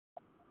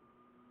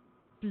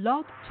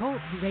Blog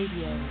Talk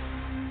Radio.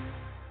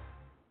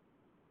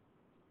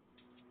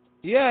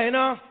 Yeah, you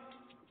know.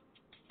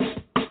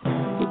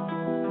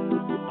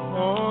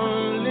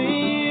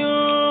 Only you,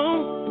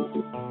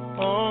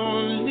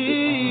 only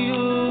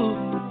you.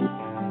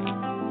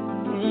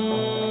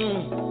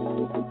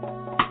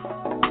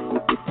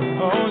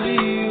 Only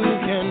you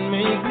can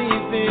make me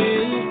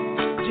feel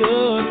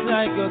just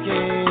like a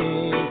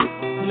king.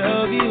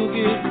 Love you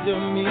gives to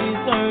me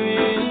so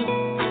real,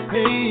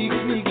 makes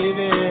me give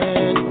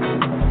in.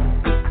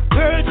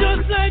 Girl,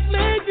 just like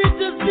magic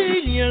to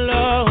see your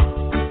love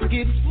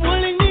keeps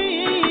pulling me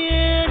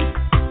in.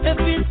 If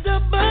it's a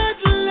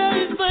battle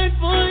I fight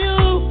for you,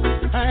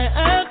 I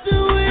have to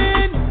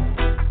win.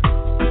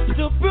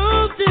 To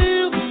prove to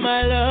you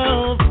my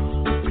love,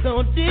 so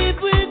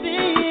deep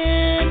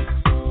within.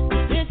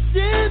 It's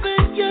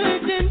even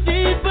getting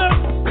deeper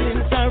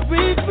since I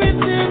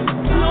represent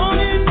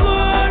longing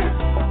for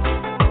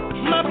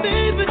my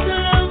baby to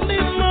love me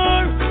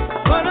more.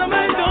 What am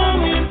I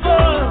longing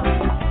for?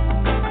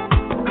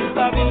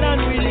 Babylon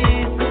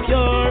release the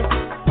cure.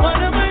 What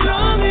am I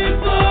longing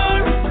for?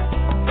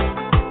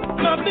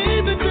 My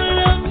baby to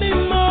love me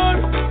more.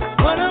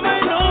 What am I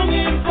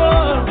longing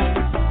for?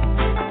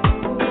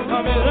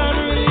 Babylon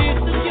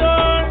release the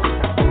cure.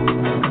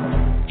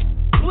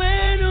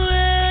 When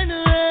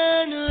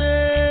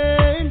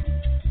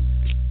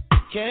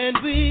can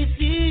we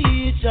see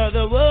each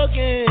other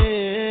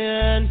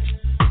again?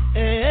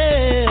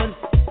 And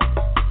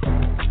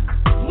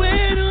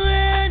when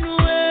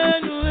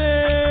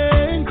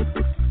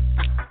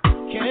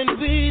can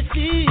we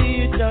see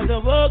each other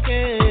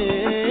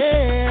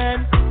again?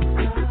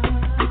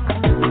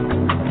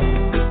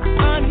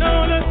 I know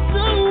that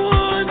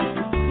someone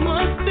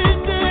must be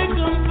there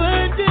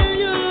compared to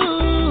you.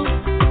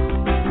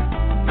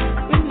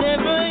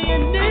 Whenever you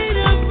need a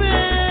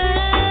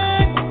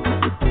friend,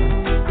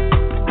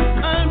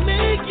 I'll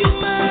make you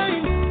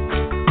mine.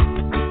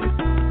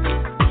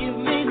 Give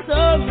me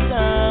some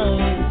time,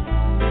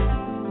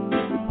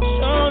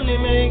 surely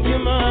make you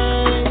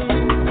mine.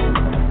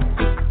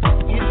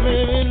 It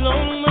may be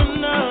long, but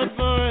not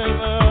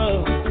forever.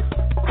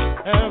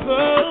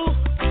 Ever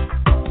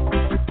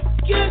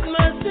get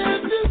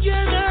myself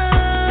together.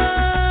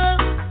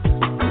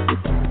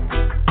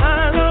 I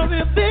love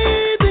you,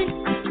 baby,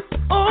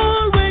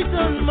 always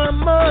on my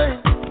mind,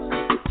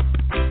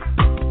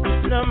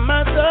 no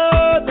matter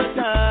the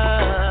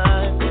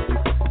time.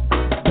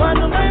 What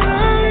am I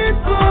longing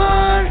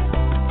for?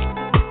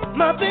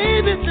 My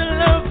baby to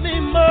love me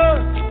more.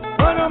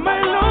 What am I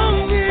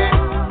longing,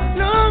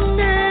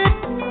 longing,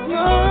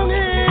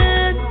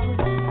 longing?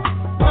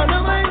 What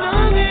am I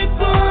longing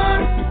for?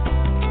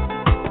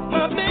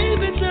 My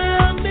baby to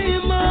love me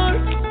more.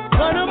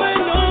 What am I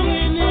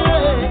longing,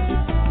 yeah?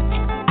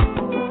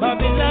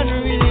 Babylon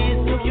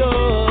release the cure.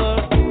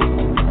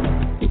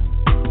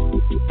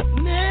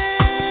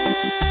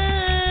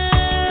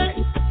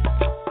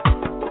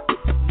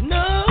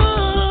 No,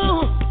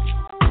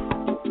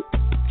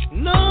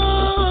 no,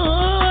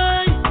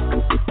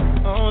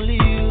 only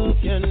you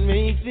can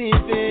make me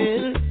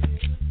feel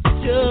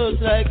just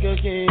like a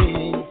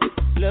king.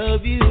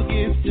 Love you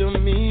give to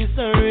me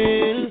so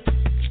real,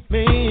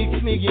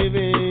 makes me give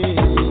in.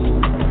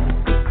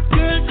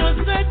 Girl,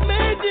 just like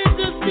magic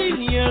to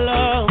sing your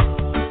love,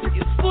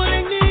 it's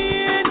pulling me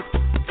in.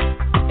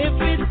 If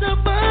it's a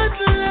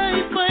battle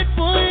I fight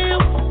for you,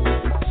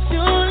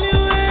 surely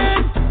win.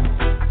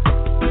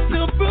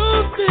 To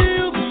prove to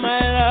you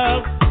my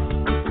love,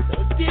 so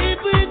deep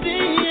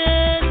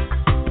within,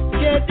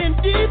 getting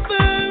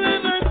deeper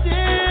every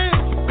day.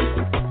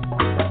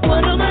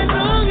 What am I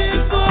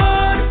longing for?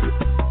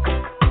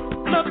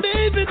 My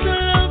baby to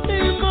love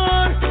me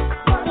more.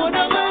 What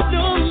am I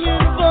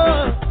longing for?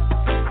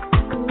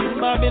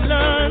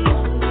 Babylon,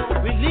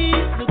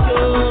 release the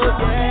code,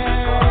 yeah.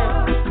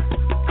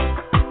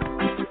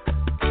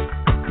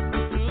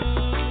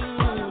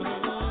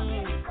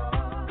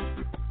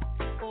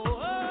 Oh, oh,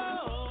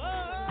 oh.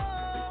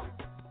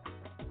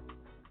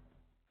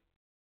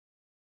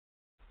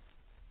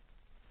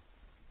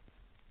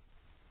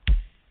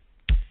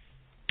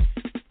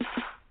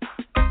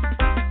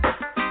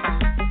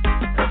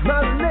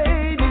 My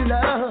lady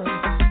love,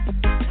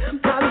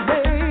 my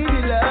lady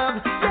love,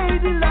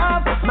 lady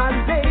love, my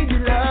lady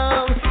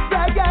love,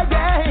 yeah, yeah,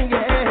 yeah,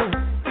 yeah.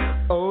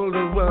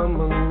 Older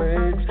woman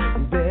makes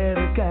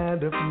better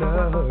kind of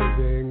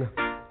loving.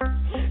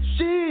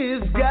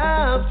 She's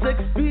got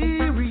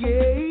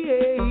experience.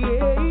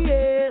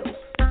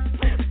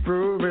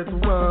 Prove it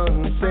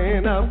once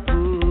and I'll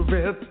prove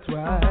it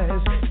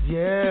twice.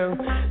 Yeah,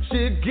 she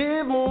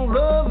give me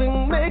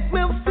loving, make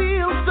me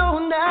feel so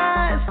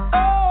nice.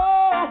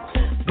 Oh,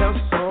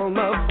 that's all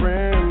my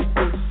friends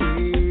could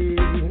see.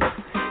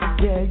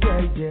 Yeah,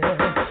 yeah, yeah.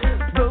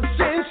 The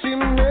change she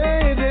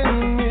made in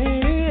me,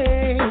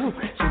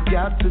 she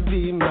got to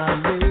be my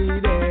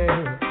lady.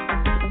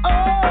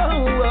 Oh,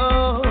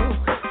 oh,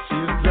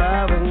 she's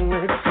driving me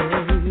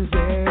crazy.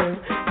 Yeah,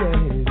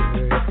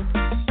 yeah.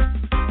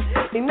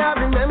 And I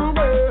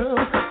remember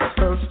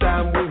first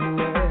time we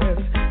met.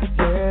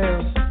 Yeah.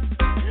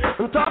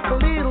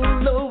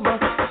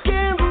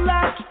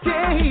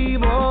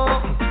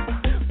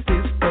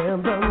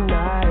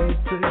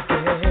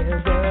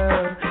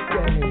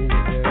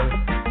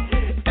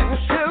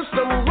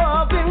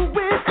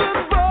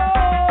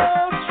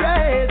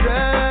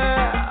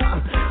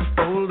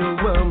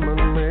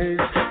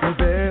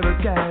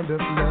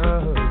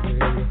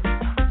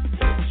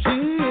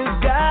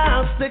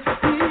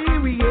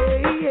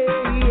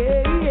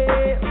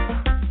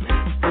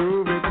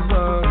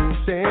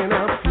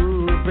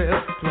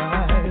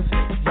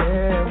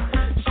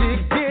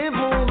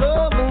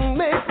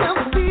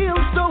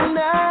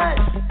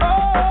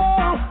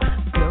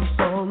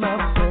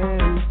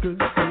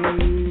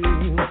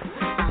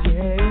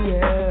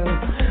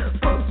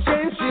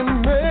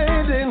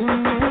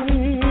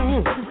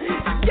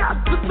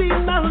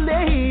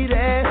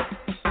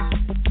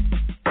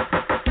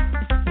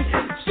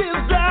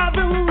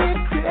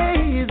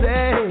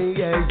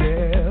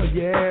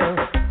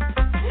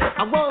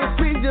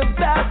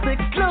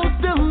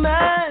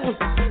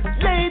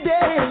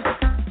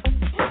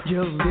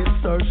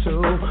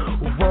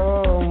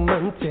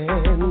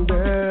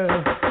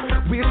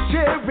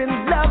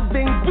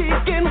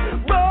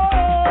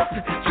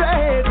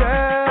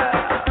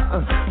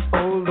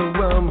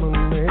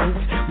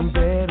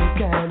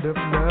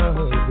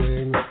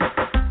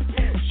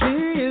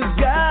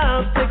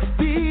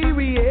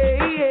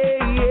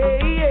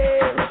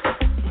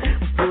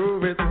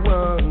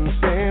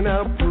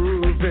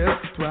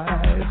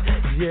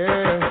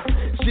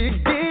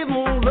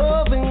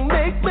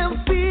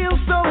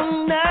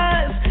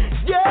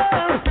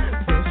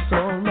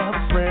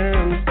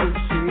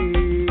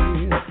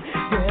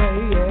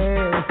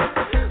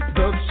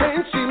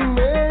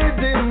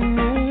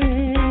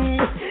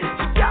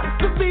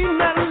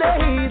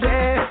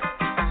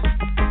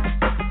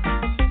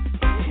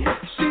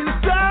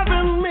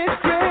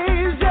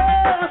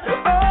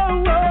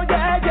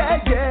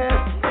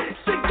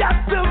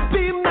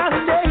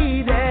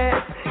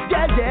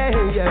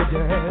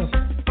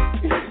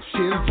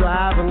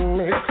 driving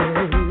me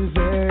crazy.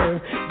 Yeah,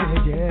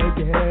 yeah,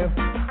 yeah.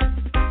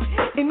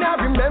 And I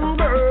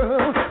remember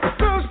the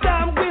first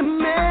time we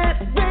met,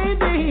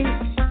 baby,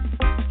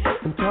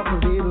 and talk a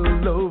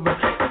little over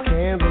the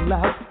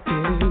candlelight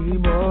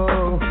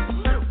table.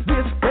 We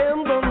spend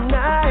the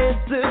night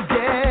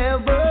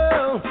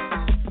together,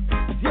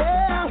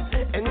 yeah,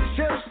 and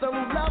share some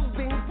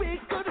loving we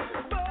could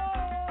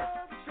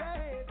both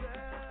share.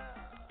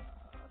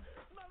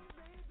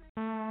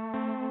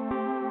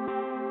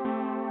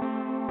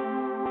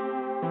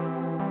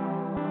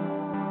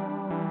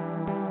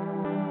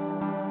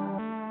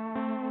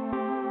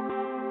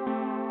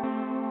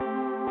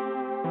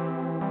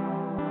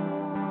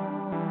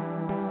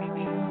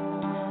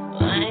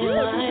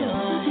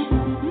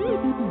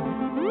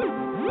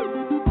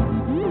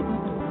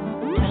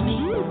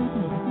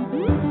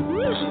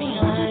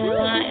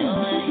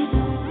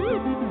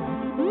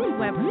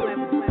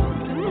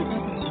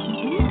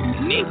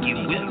 Nicky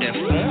with that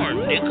form,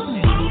 nigga.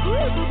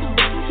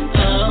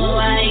 Oh,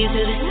 why you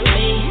do this to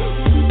me?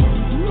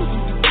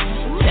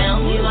 Tell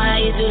me why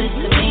you do this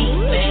to me,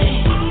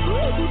 babe.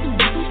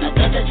 I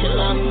thought that you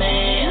loved me.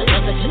 I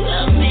thought that you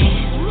loved me.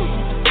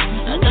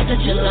 I thought that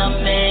you loved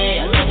me.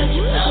 I thought that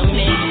you loved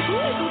me.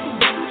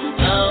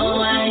 Oh,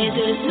 why you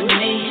do this to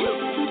me?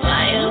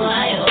 Why, oh,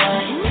 why, oh,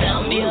 why?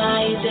 Tell me why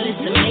you do this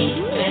to me,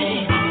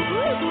 babe.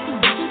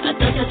 I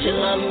thought that you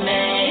loved me.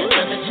 I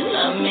thought that you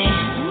loved me.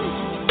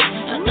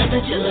 I thought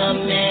that you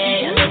loved me.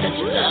 I thought that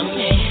you loved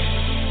me.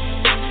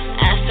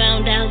 I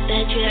found out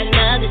that you had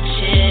another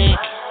chick.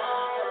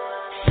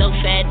 So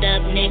fed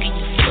up, nigga,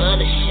 you full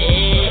of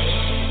shit.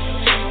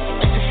 You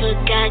must have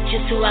forgot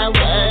just who I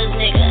was,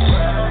 nigga.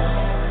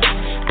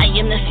 I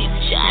am the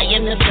future, I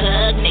am the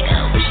plug, nigga.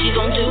 What she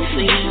gon' do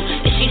for you?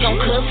 Is she gon'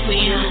 cook for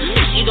you?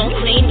 Is she gon'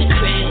 clean the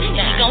crib? Is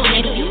she gon'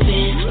 handle your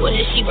biz? What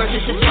is she worth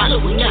since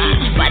following you?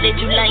 Why did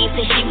you lie and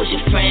say she was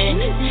your friend?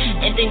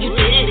 And then you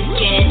did it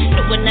again.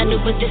 Know when I knew,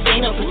 but this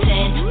ain't no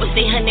pretend. But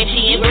say her name,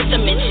 she ain't worth a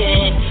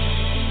mention.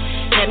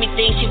 Had me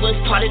think she was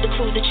part of the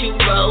crew that you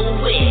roll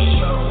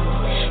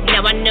with.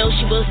 Now I know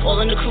she was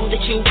all in the crew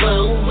that you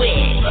roll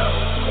with.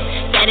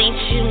 That ain't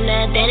you,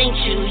 nah, that ain't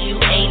you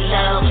ain't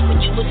low.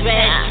 When you was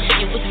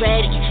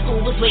ready,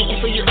 who was waiting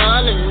for you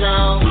all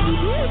along?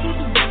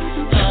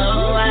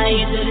 Oh, why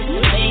you do this to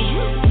me?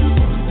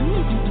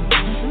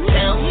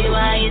 Tell me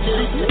why you do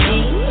this to me,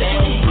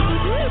 babe.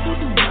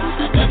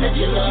 I thought that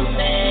you loved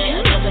me,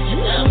 I thought that you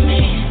loved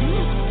me.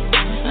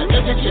 I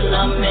thought that you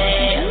loved me,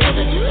 I thought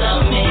that you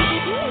loved me.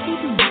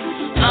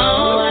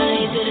 Oh, why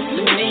you do this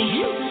to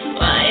me?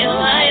 Why, oh,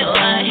 why, oh,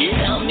 why?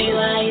 Tell me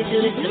why you do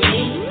this to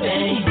me,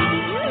 babe.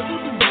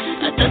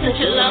 I thought that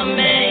you loved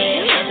me,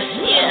 I thought that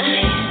you loved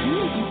me.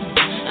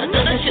 I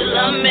thought that you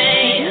loved me,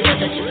 I thought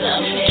that you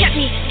loved me. Kept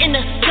me in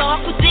the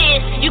dark with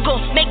this. You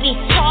gon' make me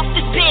talk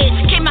this bitch.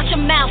 Came out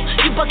your mouth,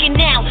 you bugging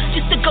now.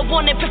 Just to go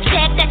on and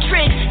protect that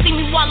trick. See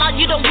me while out,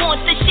 you don't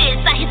want the shit.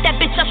 I hit that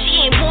bitch up,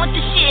 she ain't want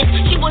the shit.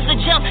 She was a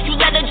jump, you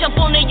let her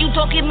jump on her. You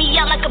dogging me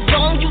out like a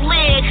bone you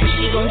lick. What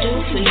she gon' do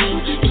for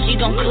you? Is she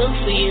gon' cook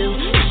for you?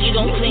 Is she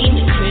gon' clean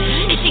the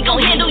crib? Is she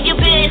gon' handle your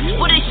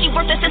biz? What is she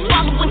worth that says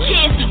following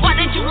kids? Why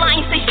did you lie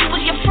and say she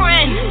was your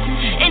friend?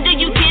 And then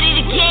you did it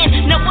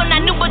again. No one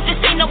I knew, but this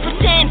ain't no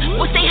pretend.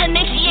 What say her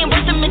name? She ain't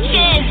worth a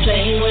mention.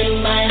 Playing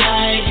with my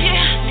heart,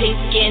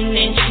 picking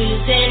and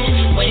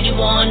choosing. When you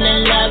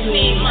wanna love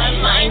me, my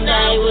mind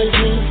I was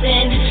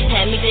losing.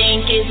 Had me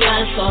think it's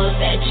my fault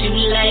that you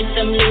like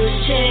them loose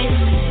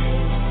chicks,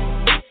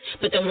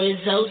 but the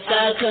results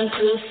are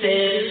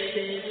conclusive.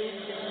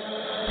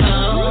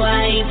 Oh,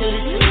 why you do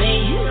this to me?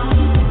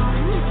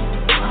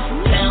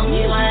 Tell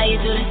me why you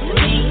do this to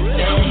me,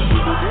 babe.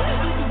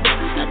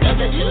 I thought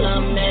that you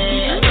loved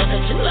me, I thought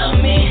that you loved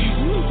me.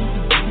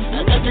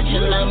 I thought that you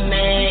loved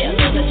me, I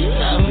thought that you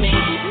loved me.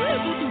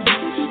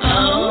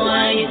 Oh,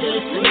 why you do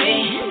this to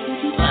me?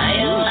 Why,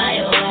 oh, why,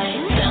 oh, why?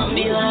 Tell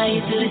me why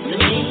you do this to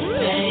me,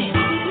 babe.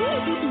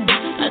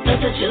 I thought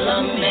that you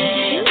loved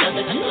me, I thought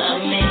that you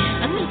loved me.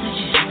 I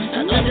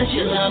thought that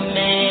you loved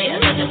me, I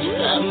thought that you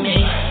loved me.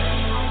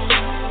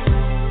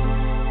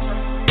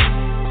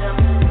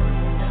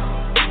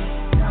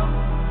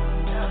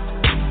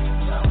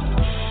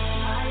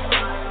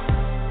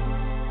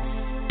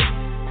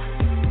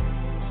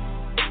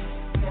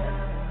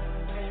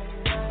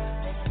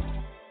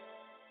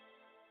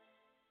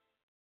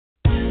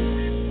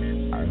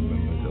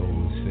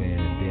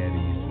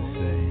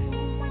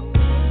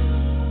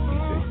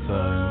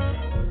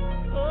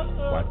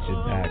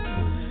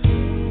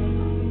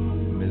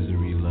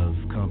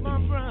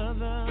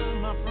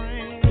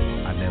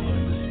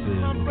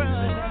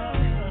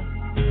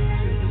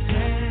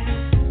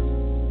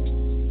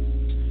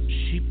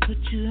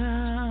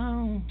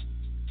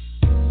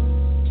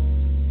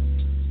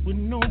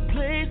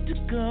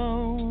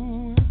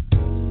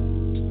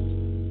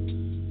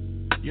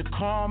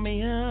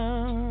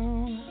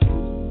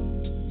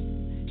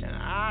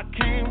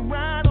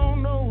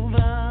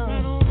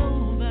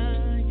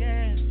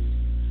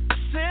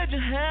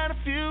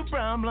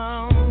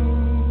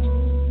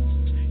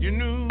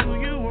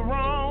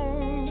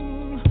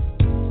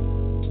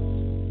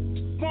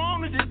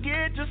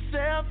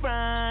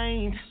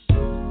 right.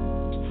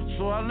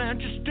 So I let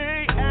you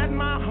stay at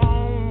my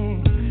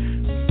home.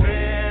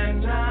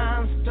 Then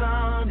I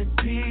started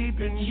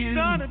peeping you.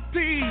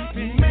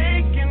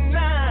 Making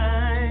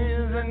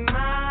eyes at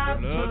my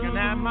boo. Looking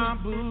at my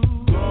boo.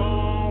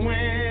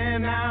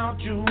 Going out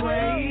your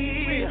way.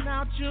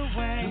 To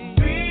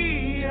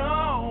be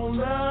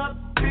all up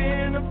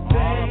in a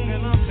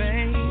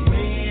vein.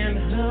 Me and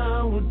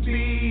her would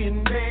be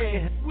in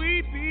bed.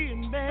 We'd be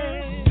in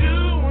bed.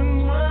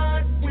 Doing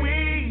what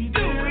we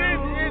do.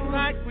 Doing it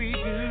like we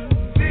do.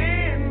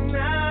 Then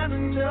out of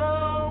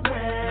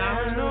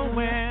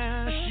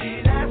nowhere,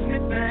 she'd ask me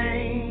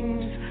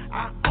things I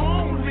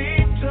only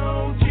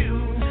told you.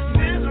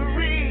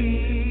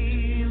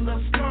 Misery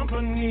loves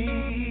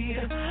company.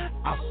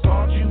 I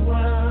thought you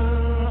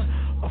were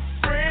a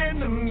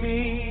friend of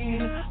me,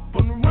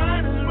 but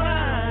right is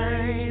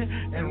right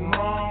and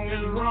wrong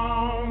is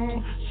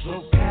wrong. So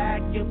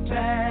pack your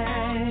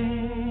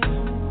bags,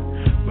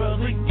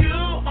 brother, you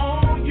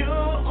on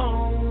your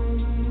own.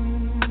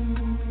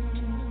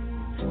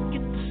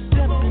 Get the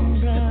stepping,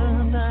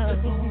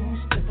 brother.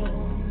 Step on.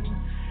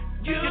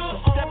 You get the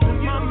stepping,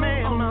 my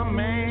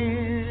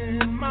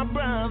man, my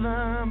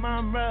brother,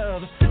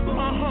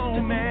 my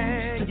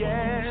homie,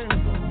 yeah.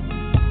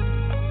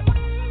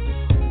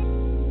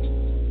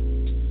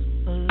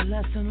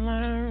 Lesson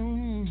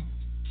learned,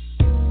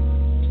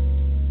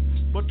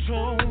 but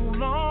so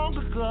long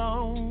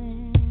ago.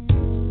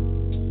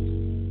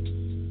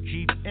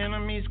 Keep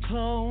enemies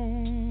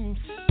close,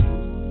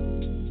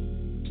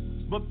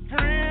 but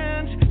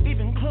friends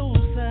even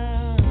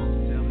closer.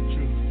 Tell the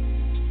truth.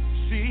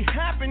 See,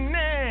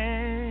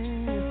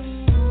 happiness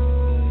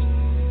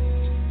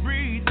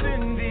breathes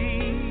in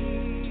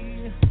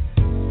thee.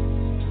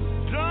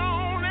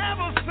 Don't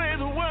ever say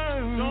the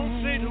word. Don't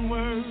say the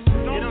word.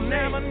 It'll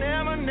never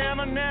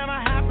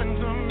happen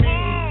to me.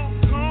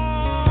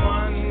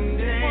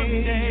 One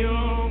day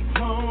you'll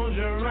close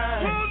your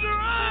eyes.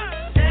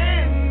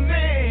 And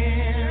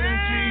then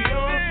to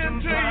your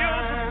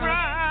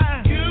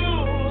surprise, you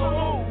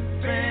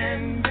open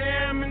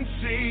them and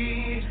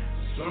see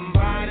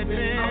somebody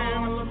been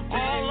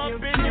all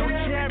up in your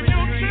cherry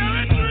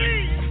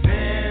tree.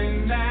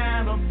 Then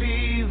that'll be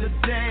the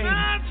day.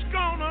 That's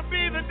gonna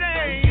be the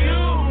day you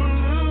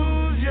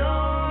lose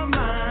your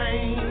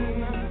mind.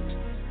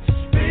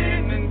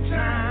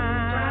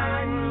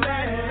 Time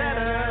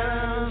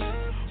letters.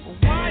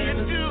 Why you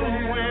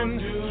doing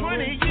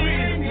 20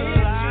 years in your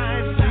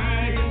life?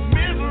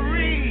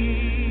 Misery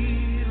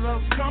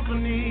loves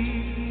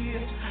company.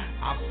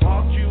 I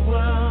thought you were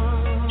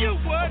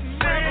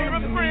never a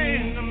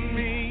friend of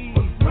me.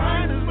 But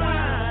right is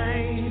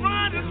right,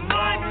 right is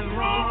right, and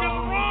wrong is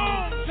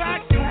wrong.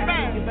 Pack your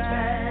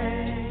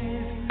bags,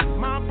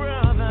 my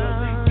brother.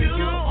 You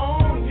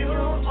on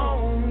your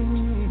own.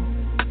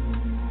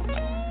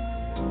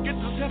 Get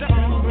the step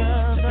on,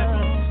 brother.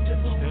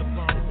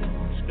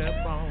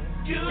 Step on.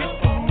 You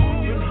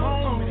moving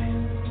home.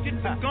 Get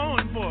the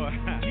going, boy.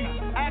 You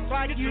act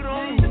like you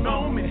don't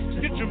know me.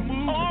 Get your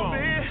moves on.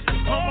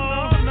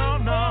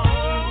 No.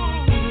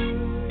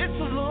 It's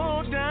a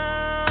low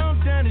down,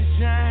 dirty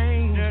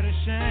shame.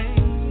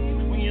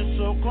 When your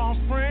so-called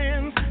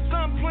friends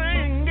start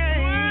playing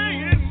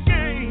games.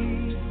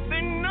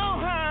 They know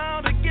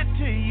how to get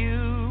to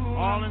you.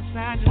 All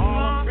inside your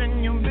heart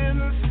and your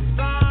business.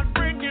 Start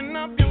breaking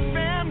up your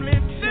family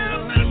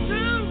too.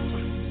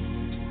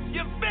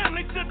 Your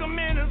family took them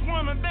in as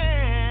one of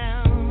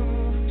them.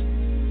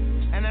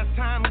 And as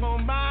time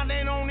goes by,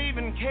 they don't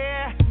even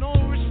care. No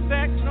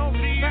respect, no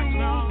respect,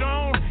 moved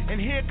on. And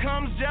here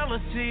comes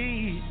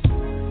jealousy.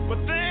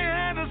 But they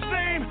had the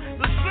same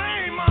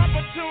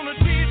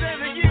opportunities as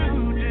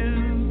you do.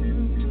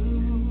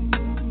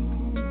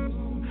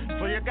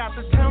 So you got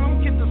to tell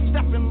them, get the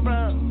stepping,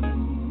 bruh.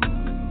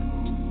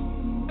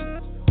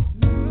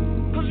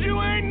 'Cause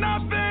you ain't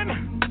nothing,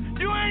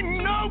 you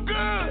ain't no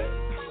good.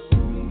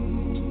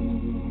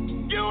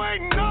 You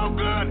ain't no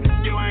good,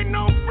 you ain't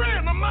no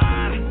friend of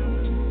mine.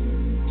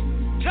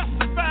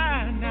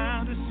 Testify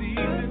now this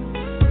evening.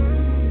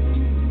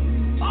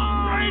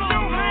 Oh, ain't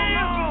no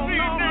hands this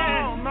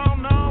evening.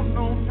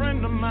 No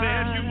friend of mine.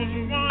 Said you was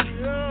the one,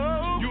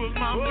 you was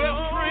my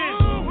best friend.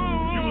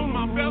 You was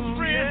my best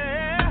friend.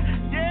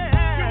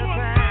 Yeah. You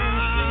was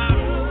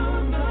mine.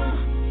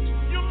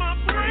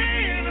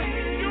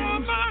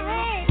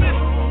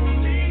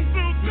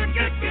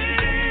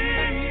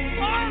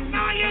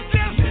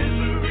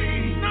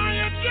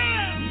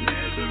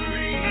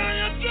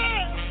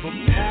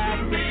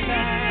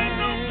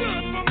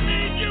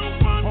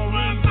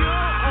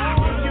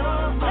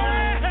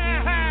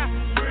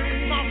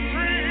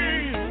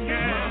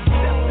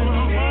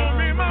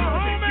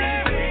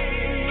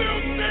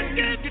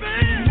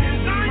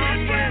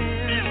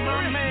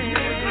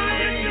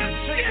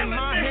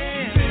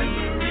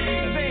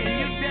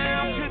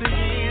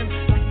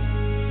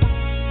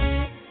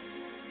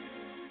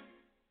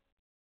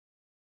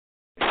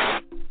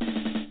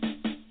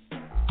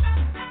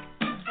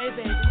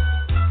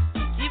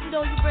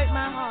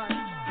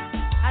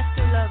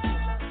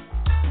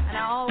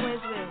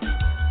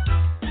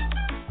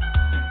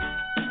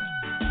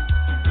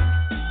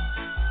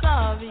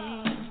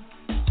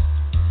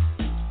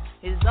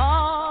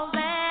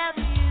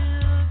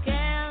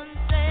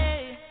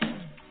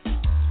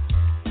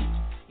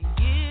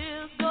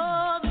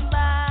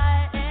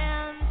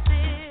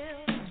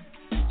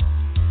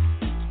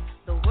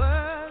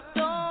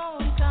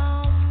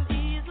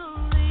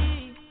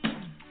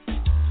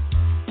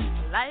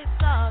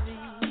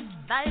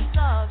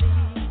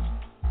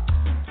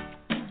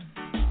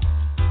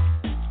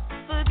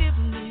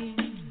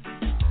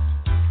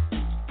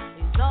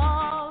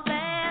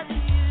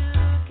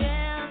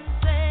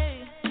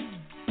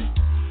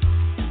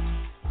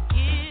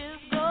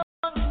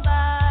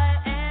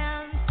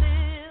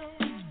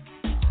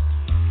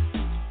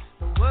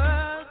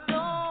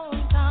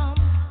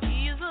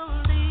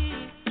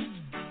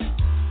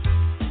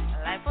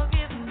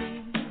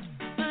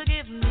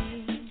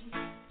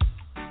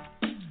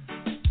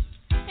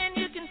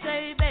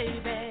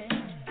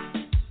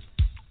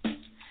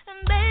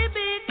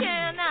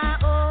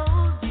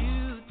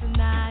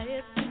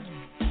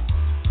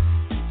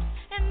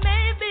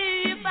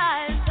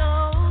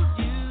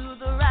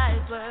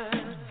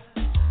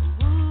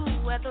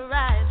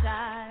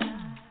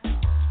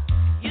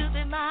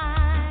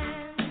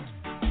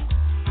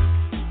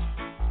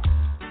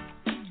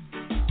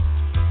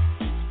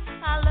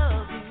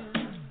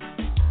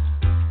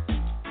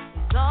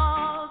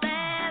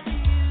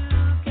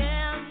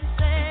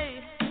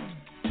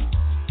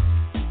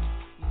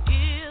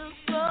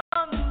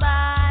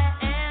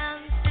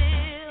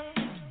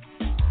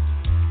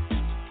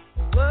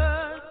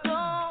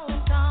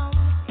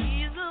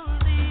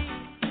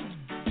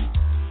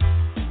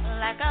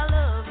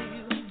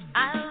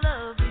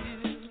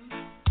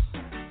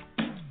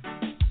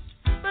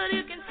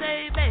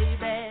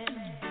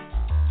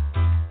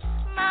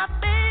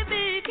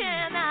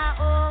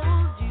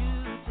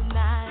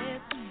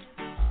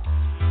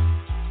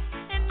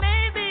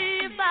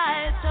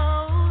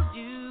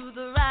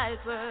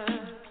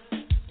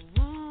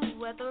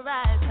 at the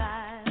right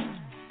time,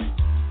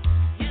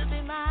 you'll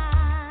be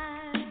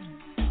mine.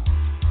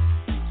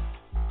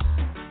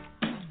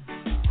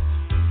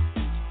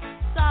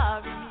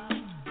 Sorry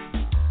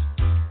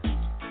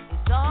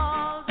is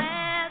all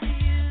that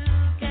you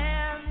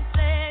can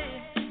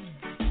say.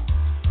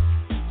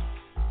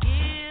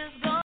 Years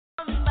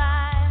gone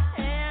by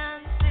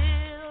and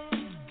still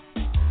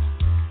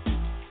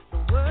the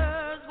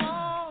words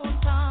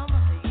won't come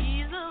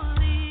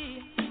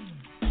easily.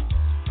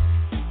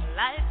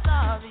 Like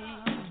sorry,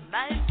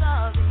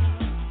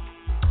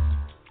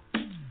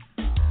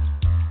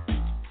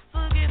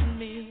 forgive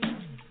me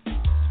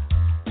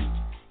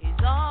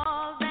is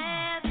all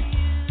that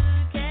you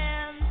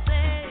can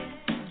say.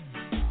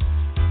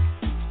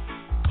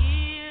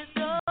 Years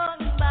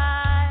gone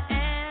by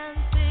and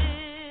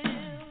still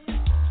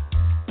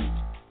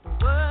the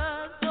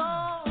words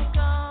don't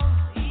come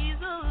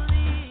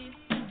easily.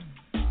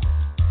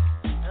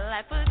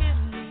 Like forgive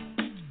me.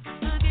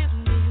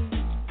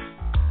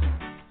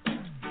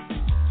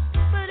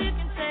 But you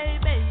can say,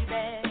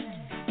 baby,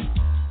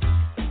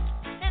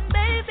 and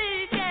baby,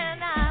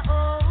 can I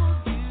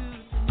hold you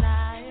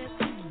tonight?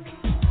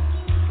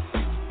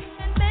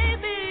 And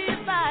baby,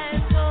 if I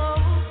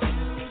told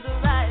you the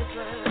right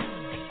words,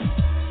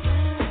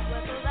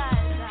 at the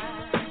right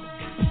time,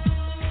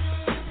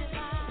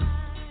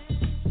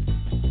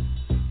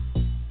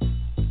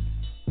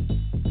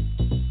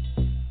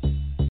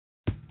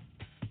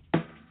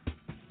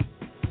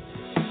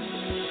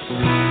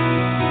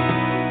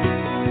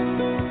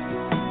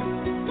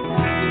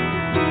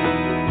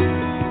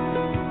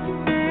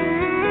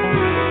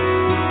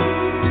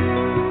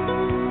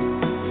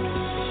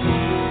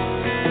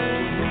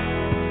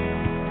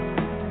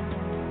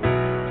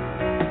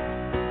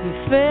 You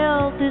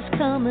felt this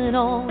coming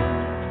on.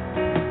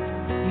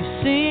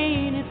 You've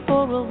seen it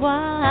for a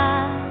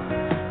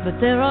while, but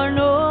there are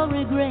no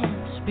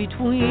regrets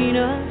between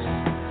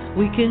us.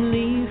 We can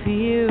leave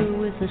here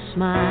with a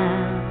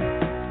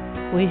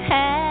smile. We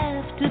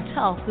have to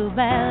talk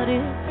about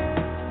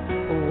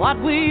it,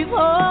 what we've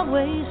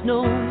always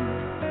known.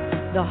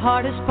 The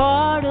hardest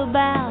part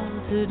about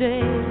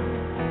today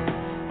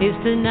is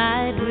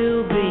tonight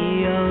we'll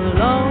be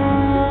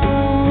alone.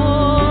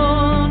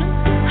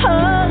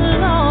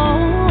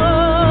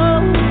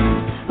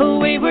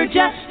 We were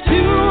just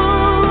two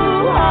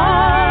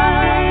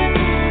hearts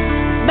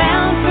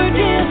bound for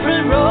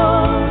different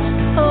roads.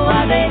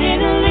 Why they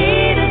didn't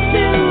lead us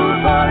to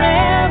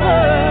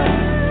forever,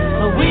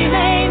 we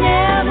may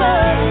never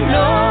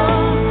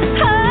know.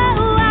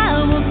 Oh, I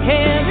will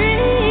carry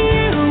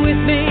you with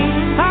me.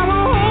 I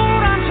will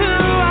hold on to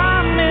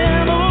our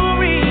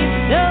memories.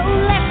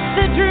 Don't let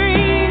the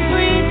dreams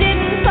we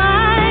didn't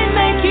find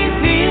make you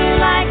feel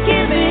like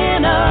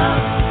giving up.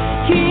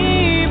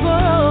 Keep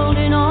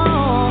holding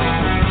on,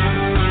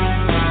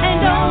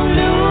 and don't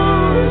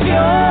lose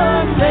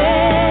your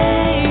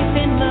faith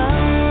in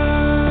love.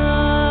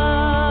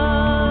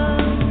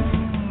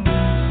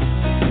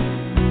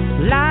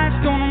 Life's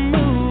gonna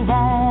move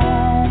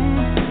on,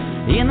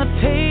 and the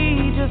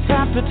pages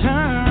have to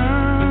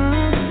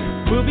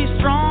turn. We'll be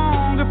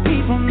stronger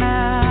people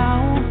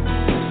now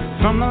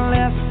from the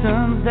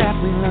lessons that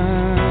we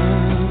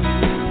learned.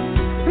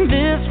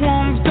 This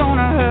one's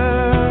gonna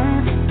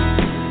hurt.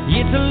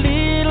 It's a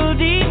little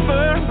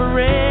deeper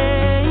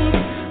break,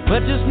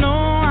 but just know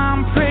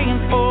I'm praying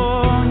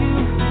for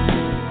you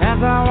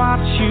as I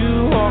watch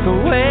you walk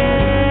away.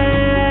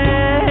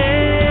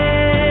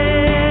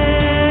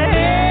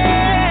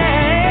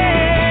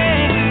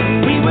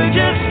 We were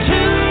just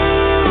two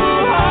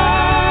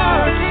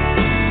hearts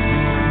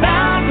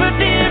bound for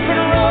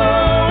different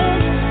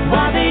roads.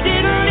 Why they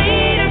didn't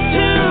lead us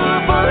to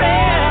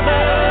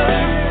forever,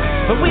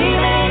 but we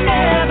may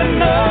never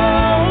know.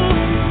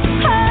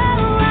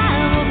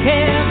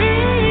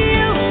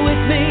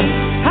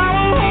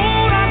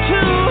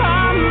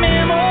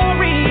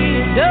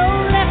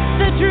 Don't let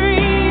the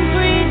dreams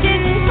we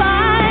didn't find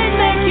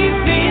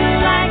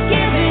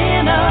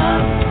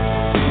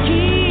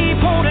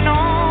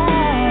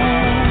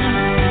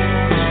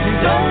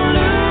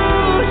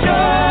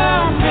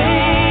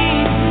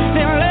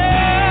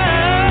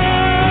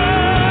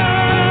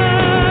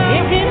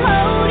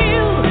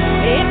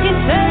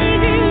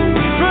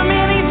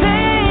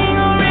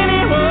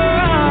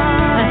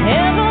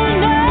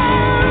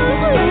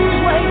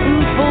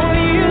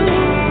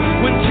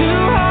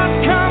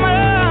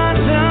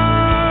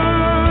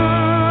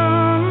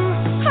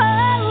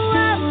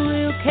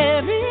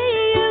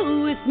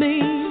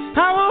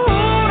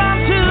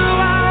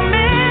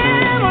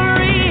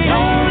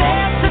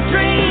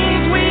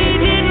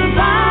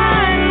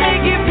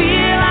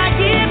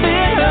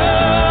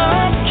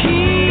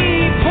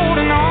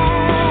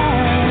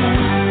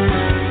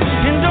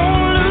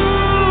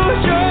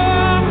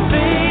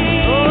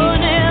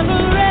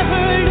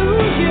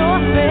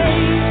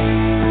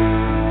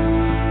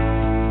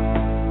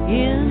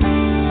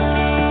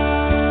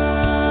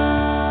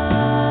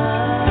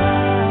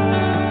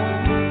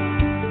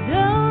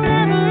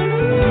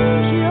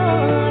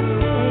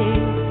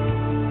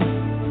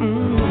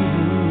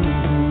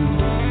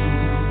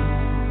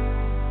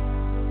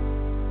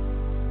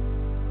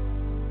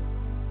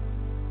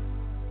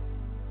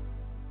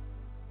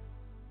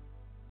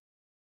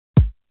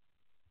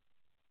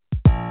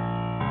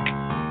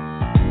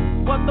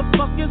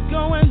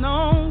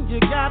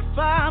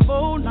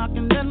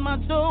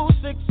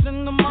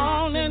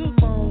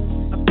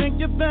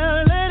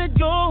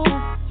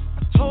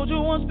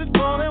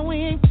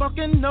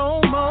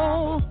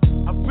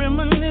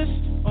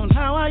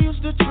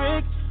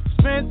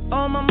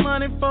my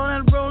money for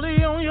that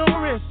rollie on your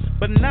wrist.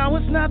 But now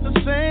it's not the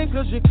same,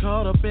 cause you're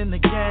caught up in the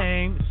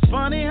game. It's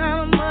funny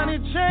how the money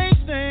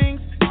changed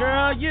things.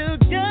 Girl, you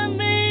got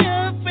me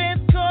up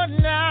in court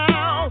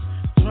now,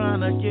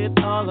 trying to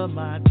get all of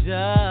my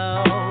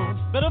dough.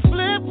 Better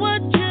flip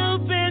what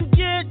you've been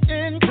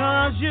getting,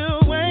 cause you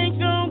ain't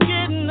gon'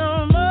 get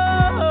no more.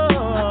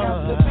 I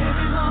got the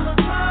baby mama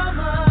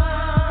drama,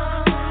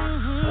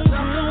 cause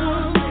I'm the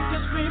one who make you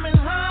scream and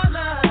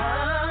holler.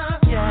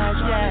 Yeah,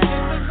 yeah.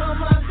 Get me for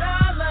my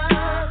dollar.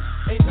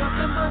 Ain't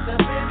nothing but that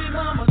baby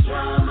mama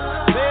drama.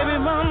 Baby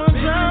mama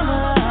drama.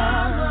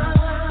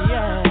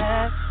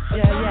 Yeah,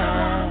 yeah,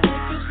 yeah.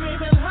 Make you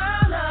scream and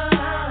holler.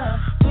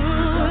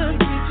 Ooh,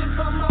 reaching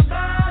for my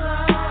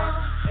dollar.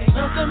 Ain't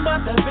nothing but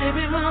that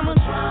baby mama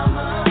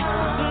drama.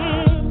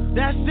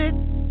 That's it.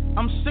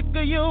 I'm sick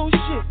of your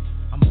shit.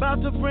 I'm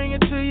about to bring it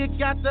to you,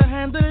 got to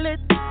handle it.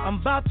 I'm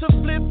about to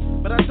flip,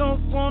 but I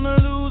don't wanna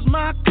lose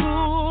my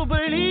cool.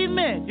 Believe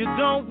me, you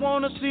don't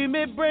wanna see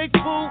me break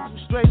fool.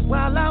 Straight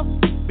wild out,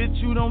 bitch,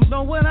 you don't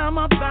know what I'm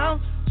about.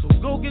 So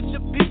go get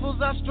your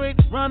peoples, I straight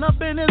run up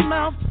in his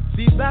mouth.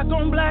 Be back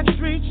on Black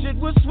Street, shit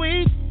was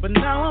sweet, but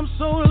now I'm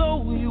so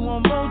low, you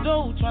on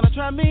Modo, tryna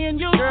try me and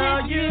your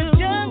girl, you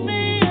got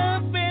me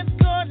up in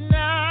court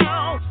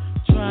now,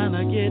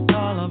 tryna get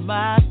all of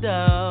my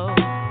dough.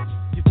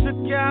 You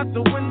took out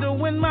the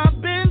window in my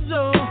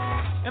Benzo,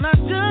 and I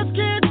just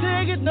can't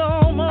take it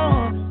no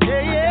more.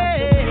 Yeah, yeah,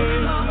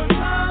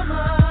 yeah.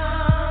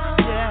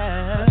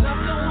 Yeah. I'm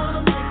the one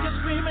who make you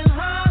scream and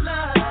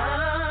holler.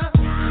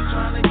 You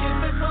tryna get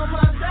me for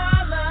my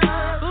dollar.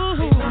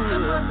 Ooh. Ain't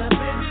nothing but that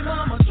baby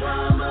mama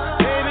drama.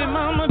 Baby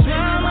mama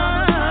drama.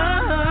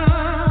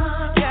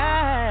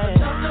 Yeah.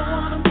 I'm the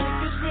one who make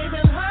you scream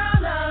and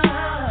holler.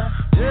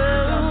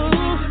 Yeah. Got me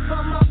reaching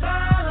for my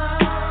dollar.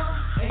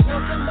 Ain't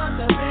nothing but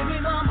that baby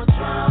mama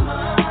drama.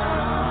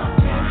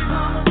 Baby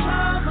mama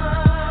drama.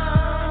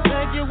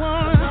 Make you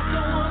wanna. I'm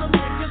the one who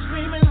make you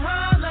scream and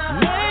holler.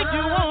 Make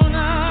you wanna.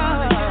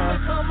 Tryna get me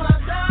for my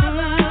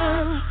dollar.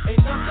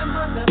 Ain't nothing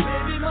but that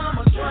baby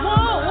mama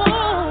drama.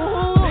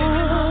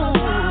 Baby mama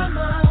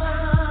drama.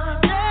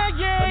 Yeah,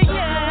 yeah,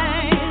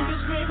 yeah. Make you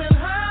scream and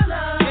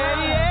holler. Yeah,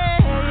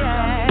 yeah,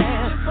 yeah.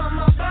 Reaching for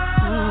my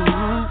dollar.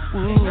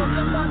 Ain't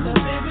nothing but that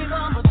baby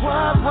mama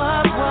drama.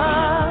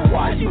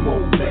 Why you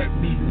won't let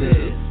me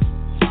live?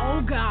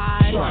 Oh,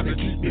 God. Trying to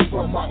keep me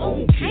from my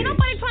own kids. Ain't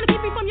nobody trying to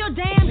keep me from your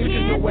damn Taking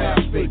kids. your ass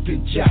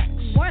faking jacks.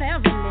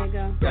 Whatever,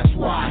 nigga. That's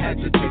why I had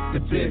to take the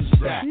Benz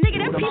back. Nigga,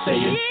 that Know what piece I'm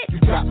of saying? shit. You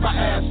got my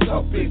ass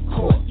up in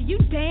court. You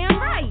damn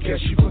right. Guess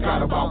you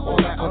forgot about all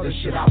that other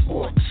shit I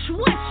bought.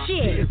 What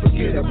shit? Didn't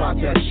forget about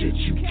that shit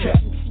you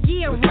kept.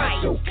 Yeah, But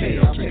right. that's okay,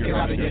 I'll take it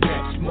out of your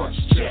next month's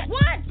check.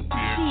 What?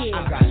 I Shit.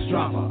 got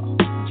drama.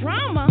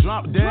 Drama?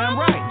 Damn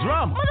right,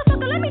 drama.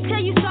 Motherfucker, let me tell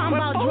you something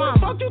about What drama. the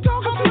fuck you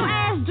talking Hope to? your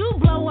ass do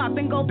blow up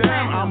and go Damn,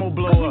 platinum. I'ma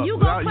blow 'Cause when up. you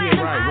go Yeah, platinum,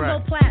 right, I right. go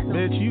platinum.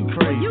 Bitch, you When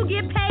crazy. you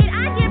get paid,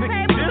 I get Nigga,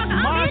 paid. this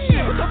Motherfucker, my I'm in shit.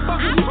 this. What the fuck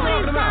I is you put in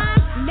talking about?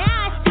 time.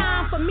 Now it's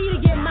time for me to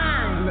get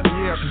mine.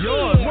 Yeah,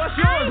 yours. Shit, What's I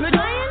yours, ain't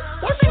nigga? playing.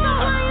 You think I'm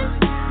lying?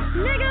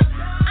 Nigga,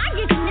 I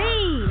get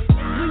mean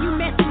when you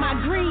mess with my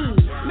green.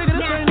 Nigga,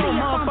 this Now ain't no see if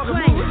I'm motherfucking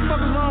playing. move. What the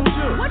fuck is wrong with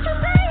you? What you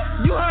say?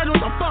 You heard what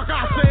the fuck I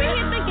I'm over said.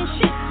 here thinking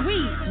shit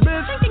sweet.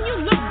 Bitch. Thinking you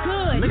look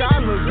good. Nigga, I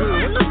look You good.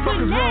 might What the look fuck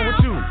good is wrong now,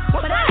 with you?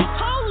 What's but I up?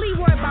 totally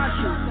worry about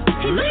you.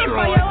 He looking for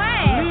Leroy. your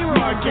ass.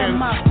 Leroy can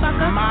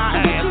motherfucker. my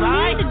So ass, what you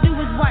alright? need to do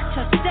is watch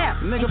your steps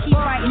Nigga, and keep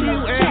fuck writing you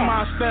those and checks.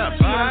 my steps,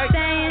 See what I'm alright?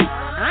 saying?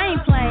 I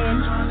ain't playing.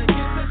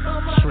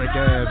 Trick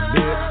ass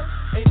bitch.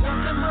 Ain't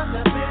nothing but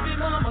that baby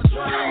mama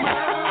drama.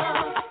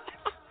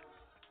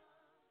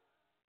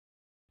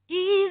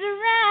 He's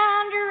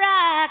around her,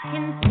 I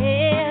can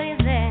tell you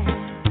that.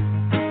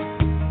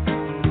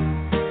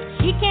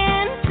 She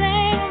can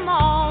sing 'em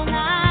all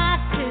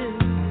night too.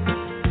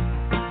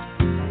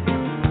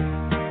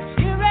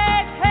 She'll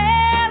wreak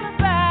hell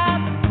about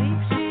the week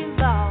she's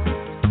lost.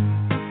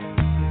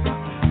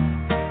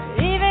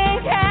 Even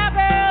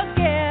cowgirls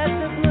get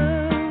the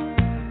blues.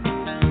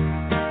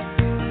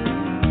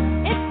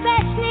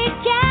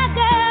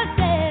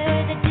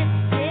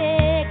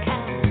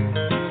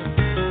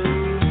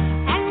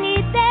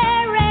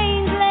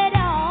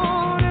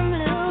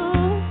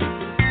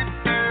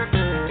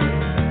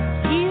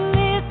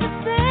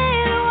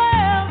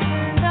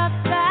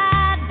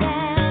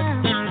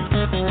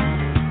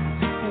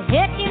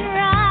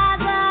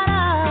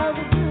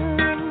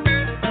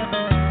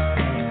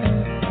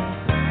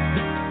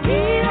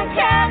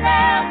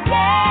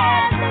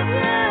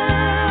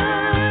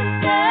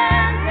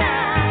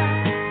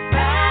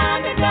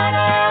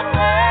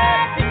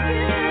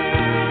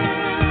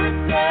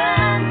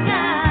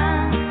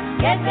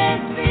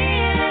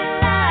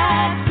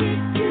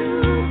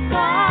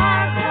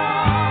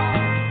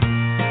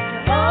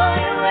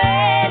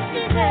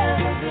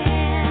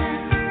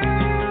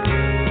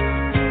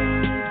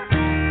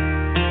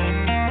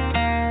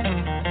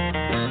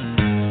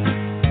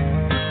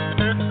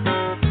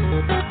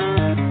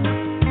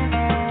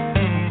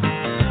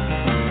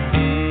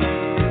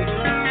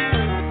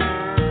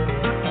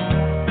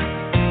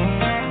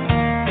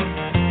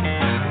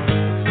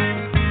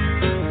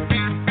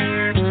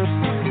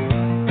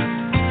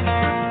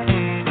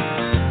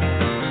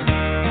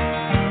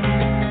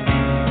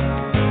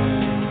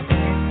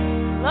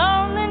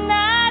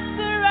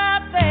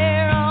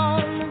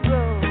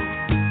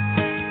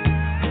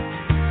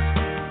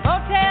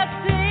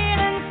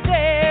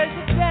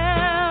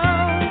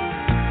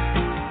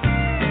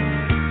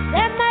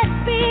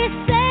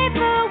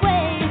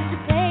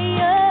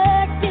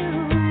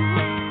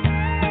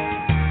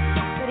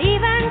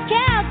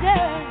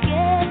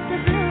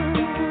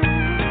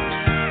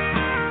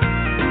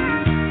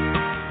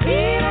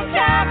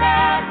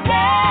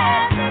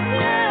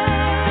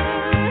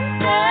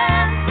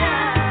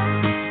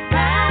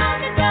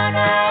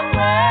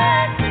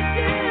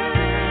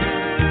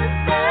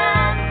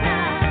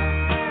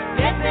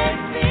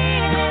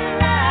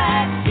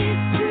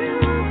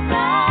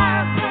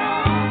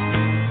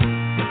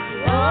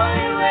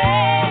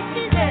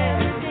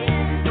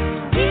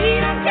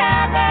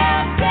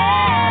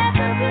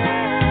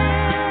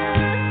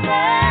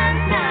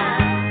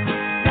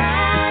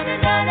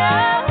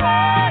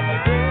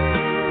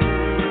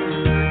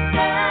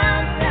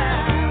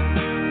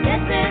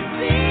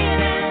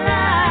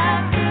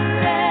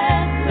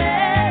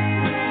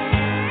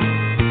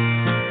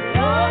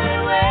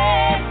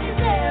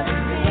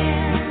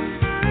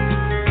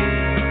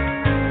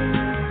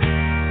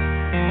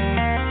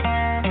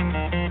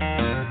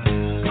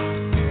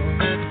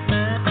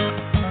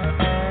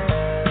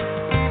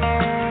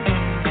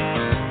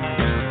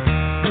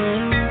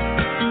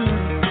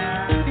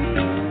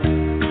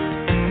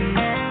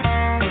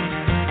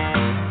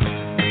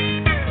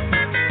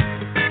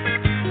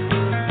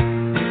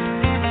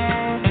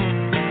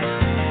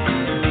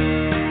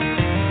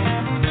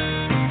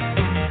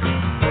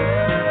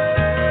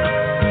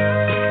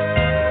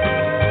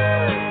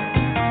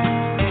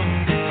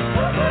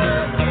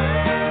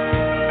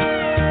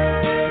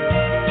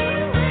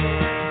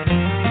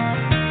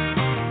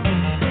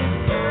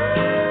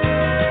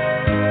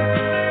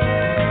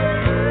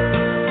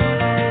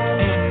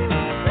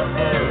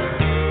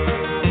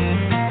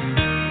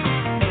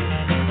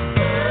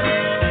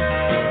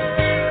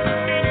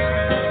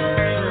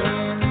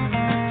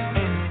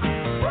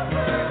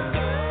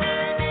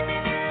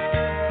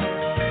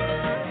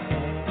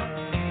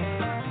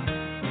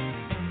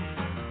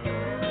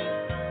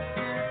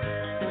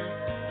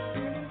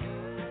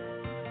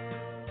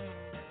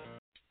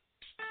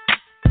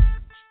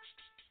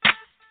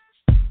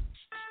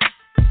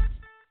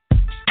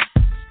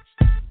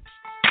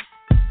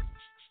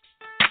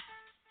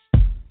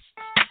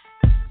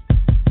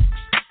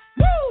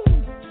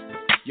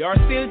 You're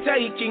still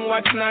taking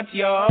what's not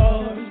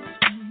yours.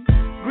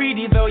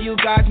 Greedy though you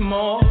got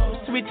more.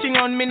 Switching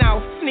on me now,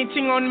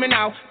 snitching on me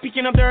now.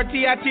 Picking up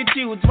dirty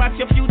attitudes. What's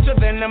your future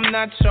then? I'm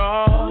not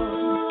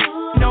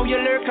sure. Now you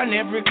lurk on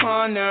every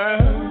corner,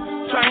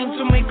 trying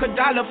to make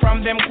 $1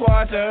 from them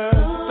quarters.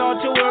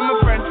 Thought you were my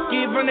friend,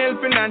 give an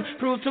helping hand.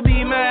 Prove to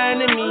be my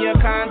enemy,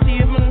 I can't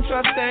even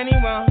trust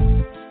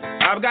anyone.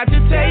 I've got to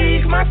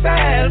take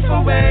myself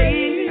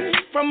away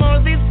from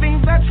all these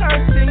things that's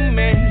hurting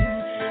me.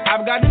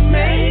 I've got to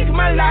make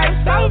my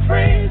lifestyle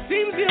free.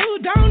 Seems you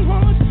don't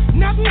want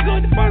nothing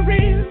good for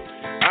real.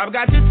 I've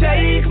got to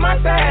take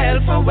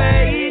myself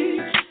away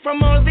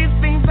from all these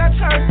things that's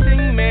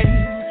hurting me.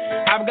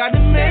 I've got to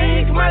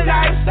make my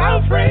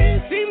lifestyle free.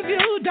 Seems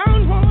you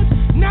don't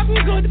want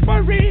nothing good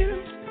for real.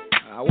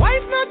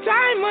 Waste no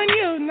time on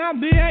you,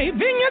 not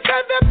behaving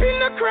yourself up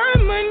in a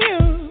crime on you.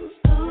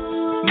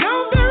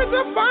 Now there's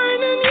a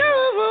fine in you.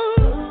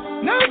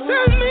 Now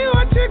tell me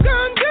what you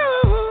gonna do.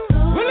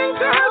 Willing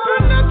to help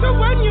but not to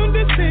when you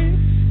deceive.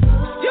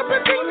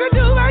 Stupid thing to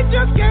do, I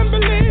just can't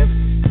believe.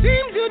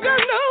 Seems you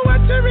don't know what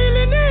you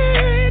really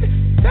need.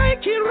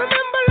 Take it,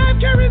 remember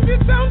life carries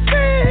its own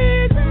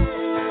speed.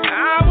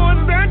 I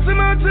was there to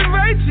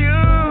motivate you.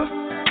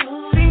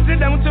 Seems you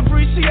don't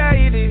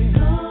appreciate it.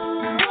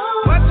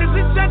 What is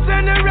it that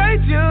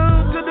generates you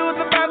to do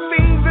the bad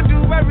things I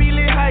do? I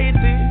really hate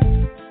it.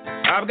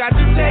 I've got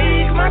to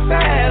take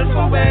myself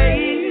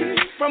away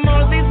from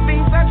all these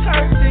things that's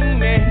hurting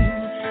me.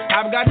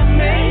 I've got to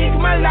make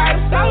my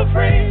lifestyle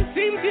free.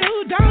 Seems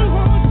you don't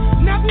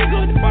want nothing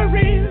good for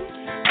real.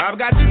 I've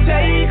got to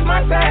take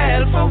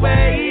myself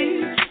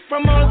away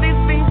from all these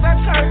things that's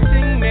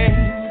hurting me.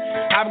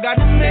 I've got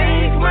to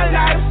make my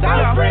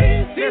lifestyle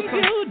free. Seems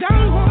you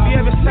don't want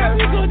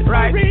nothing good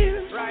for real.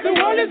 The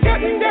world is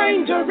getting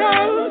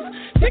dangerous.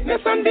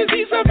 Sickness and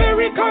disease are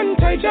very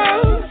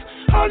contagious.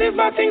 All these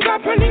bad things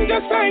happening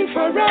just sign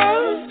for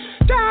us.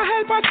 God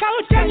help us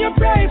out, can you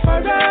pray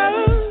for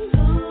us?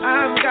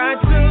 I've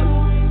got to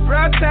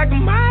protect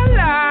my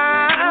life.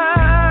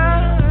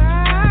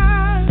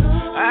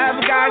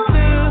 I've got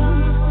to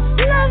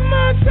love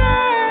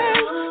myself.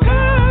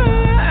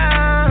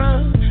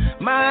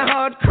 My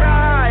heart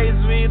cries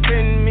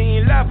within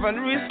me. Love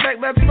and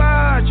respect, that's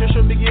what you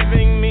should be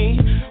giving me.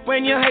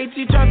 When you hate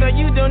each other,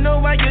 you don't know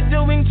what you're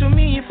doing to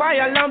me. If I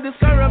allow this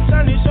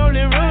corruption, it's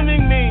only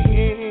ruining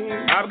me.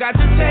 I've got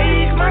to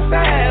take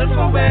myself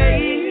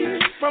away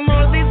from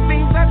all these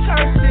things that's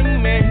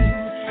hurting me.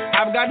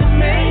 I've got to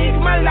make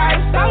my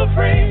lifestyle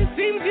free.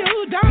 Seems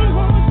you don't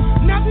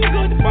want nothing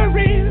good for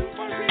real.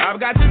 I've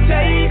got to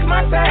take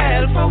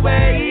myself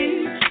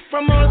away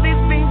from all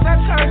these things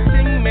that's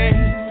hurting me.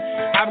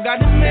 I've got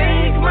to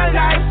make my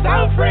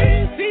lifestyle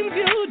free. Seems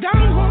you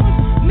don't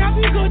want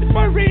nothing good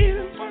for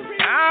real.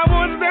 I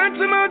was there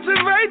to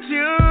motivate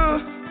you.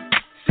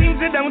 Seems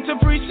you don't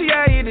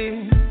appreciate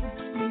it.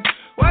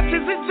 What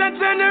is it that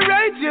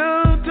generates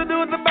you to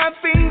do the bad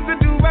things you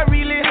do? I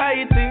really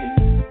hate it.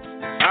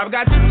 I've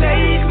got to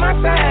take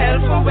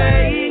myself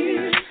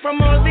away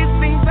from all these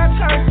things that's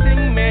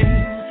hurting me.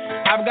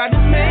 I've got to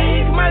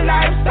make my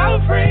lifestyle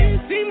free.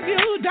 Seems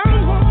you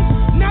don't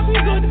want nothing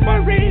good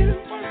for real.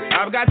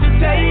 I've got to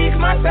take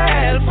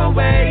myself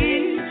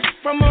away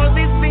from all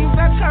these things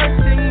that's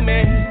hurting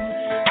me.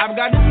 I've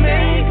got to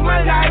make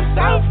my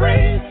lifestyle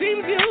free.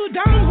 Seems you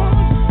don't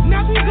want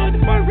nothing good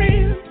for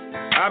real.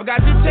 I've got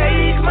to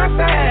take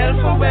myself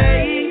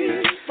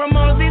away from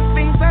all these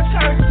things that's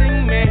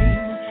hurting me.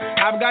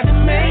 I've got to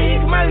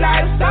make my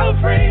lifestyle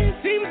free.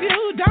 Seems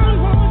you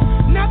don't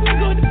want nothing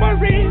good for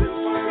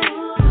real.